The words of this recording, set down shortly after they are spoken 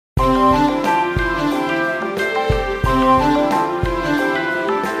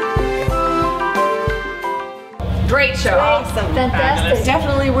show. Awesome. Fantastic. It's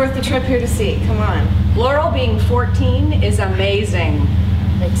definitely worth the trip here to see. Come on. Laurel being 14 is amazing.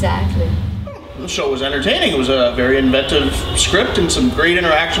 Exactly. The show was entertaining. It was a very inventive script and some great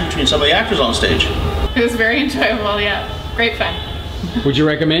interaction between some of the actors on stage. It was very enjoyable, yeah. Great fun. Would you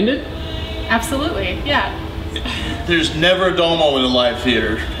recommend it? Absolutely, yeah. There's never a dull moment in live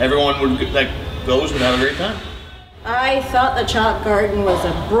theater. Everyone that goes would have a great time. I thought The Chalk Garden was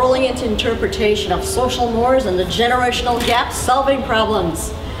a brilliant interpretation of social mores and the generational gap solving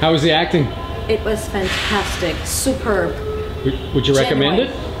problems. How was the acting? It was fantastic, superb. Would you recommend genuine.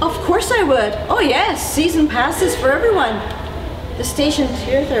 it? Of course I would. Oh yes, season passes for everyone. The Station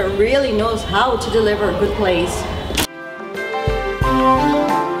Theatre really knows how to deliver good plays.